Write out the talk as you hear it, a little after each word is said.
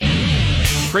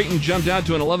Creighton jumped out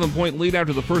to an 11-point lead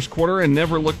after the first quarter and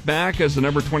never looked back as the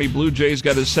number 20 Blue Jays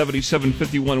got a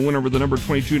 77-51 win over the number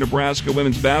 22 Nebraska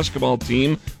women's basketball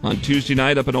team on Tuesday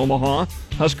night up in Omaha.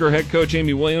 Husker head coach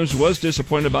Amy Williams was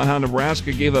disappointed about how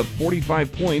Nebraska gave up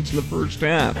 45 points in the first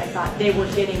half. I thought they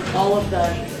were getting all of the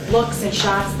looks and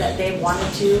shots that they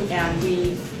wanted to, and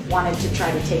we wanted to try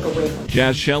to take away from them.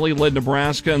 Jazz Shelley led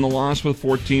Nebraska in the loss with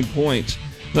 14 points.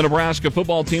 The Nebraska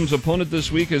football team's opponent this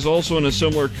week is also in a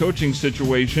similar coaching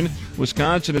situation.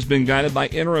 Wisconsin has been guided by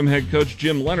interim head coach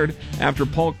Jim Leonard after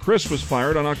Paul Chryst was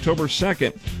fired on October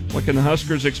 2nd. What can the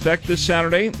Huskers expect this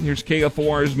Saturday? Here's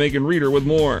KFOR's Megan Reeder with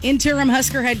more. Interim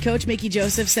Husker head coach Mickey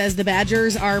Joseph says the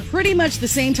Badgers are pretty much the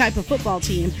same type of football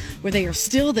team, where they are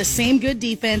still the same good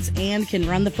defense and can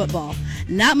run the football.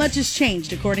 Not much has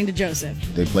changed, according to Joseph.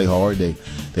 They play hard. They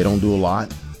don't do a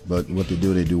lot. But what they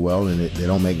do well, and they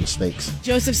don't make mistakes.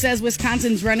 Joseph says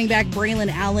Wisconsin's running back Braylon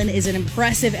Allen is an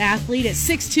impressive athlete at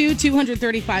 6'2",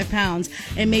 235 pounds,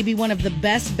 and may be one of the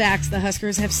best backs the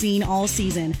Huskers have seen all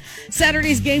season.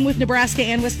 Saturday's game with Nebraska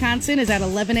and Wisconsin is at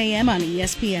 11 a.m. on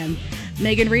ESPN.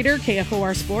 Megan Reeder,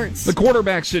 KFOR Sports. The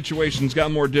quarterback situation's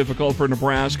got more difficult for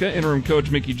Nebraska. Interim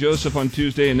coach Mickey Joseph on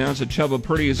Tuesday announced that Chubba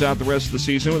Purdy is out the rest of the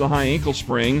season with a high ankle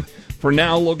sprain. For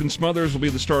now, Logan Smothers will be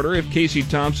the starter if Casey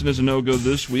Thompson is a no-go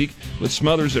this week. With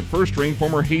Smothers at first string,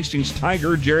 former Hastings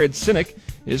Tiger Jared Sinek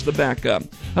is the backup.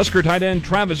 Husker tight end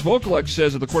Travis Vokalek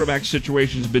says that the quarterback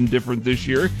situation has been different this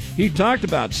year. He talked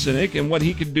about Sinek and what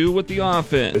he could do with the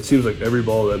offense. It seems like every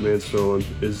ball that man's throwing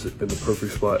is in the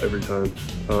perfect spot every time,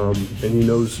 and he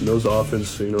knows the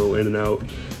offense, in and out.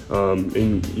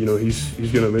 And he's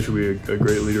going to eventually be a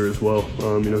great leader as well.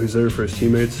 He's there for his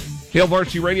teammates. Hail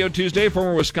Varsity Radio Tuesday,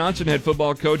 former Wisconsin head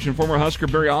football coach and former Husker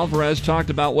Barry Alvarez talked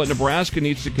about what Nebraska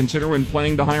needs to consider when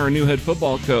planning to hire a new head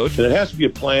football coach. And it has to be a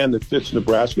plan that fits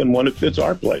Nebraska and one that fits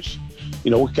our place.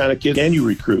 What kind of kids can you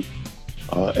recruit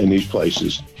in these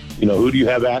places? Who do you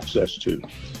have access to?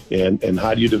 And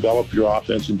how do you develop your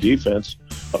offense and defense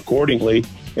accordingly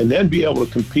and then be able to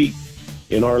compete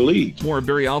in our league. More of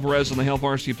Barry Alvarez on the Hail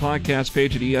Varsity podcast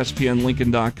page at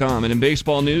ESPNLincoln.com. And in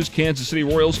baseball news, Kansas City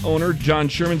Royals owner John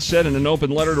Sherman said in an open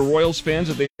letter to Royals fans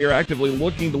that they are actively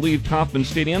looking to leave Kauffman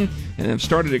Stadium and have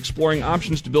started exploring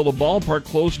options to build a ballpark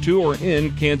close to or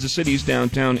in Kansas City's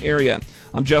downtown area.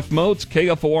 I'm Jeff Moats,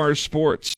 KFOR Sports.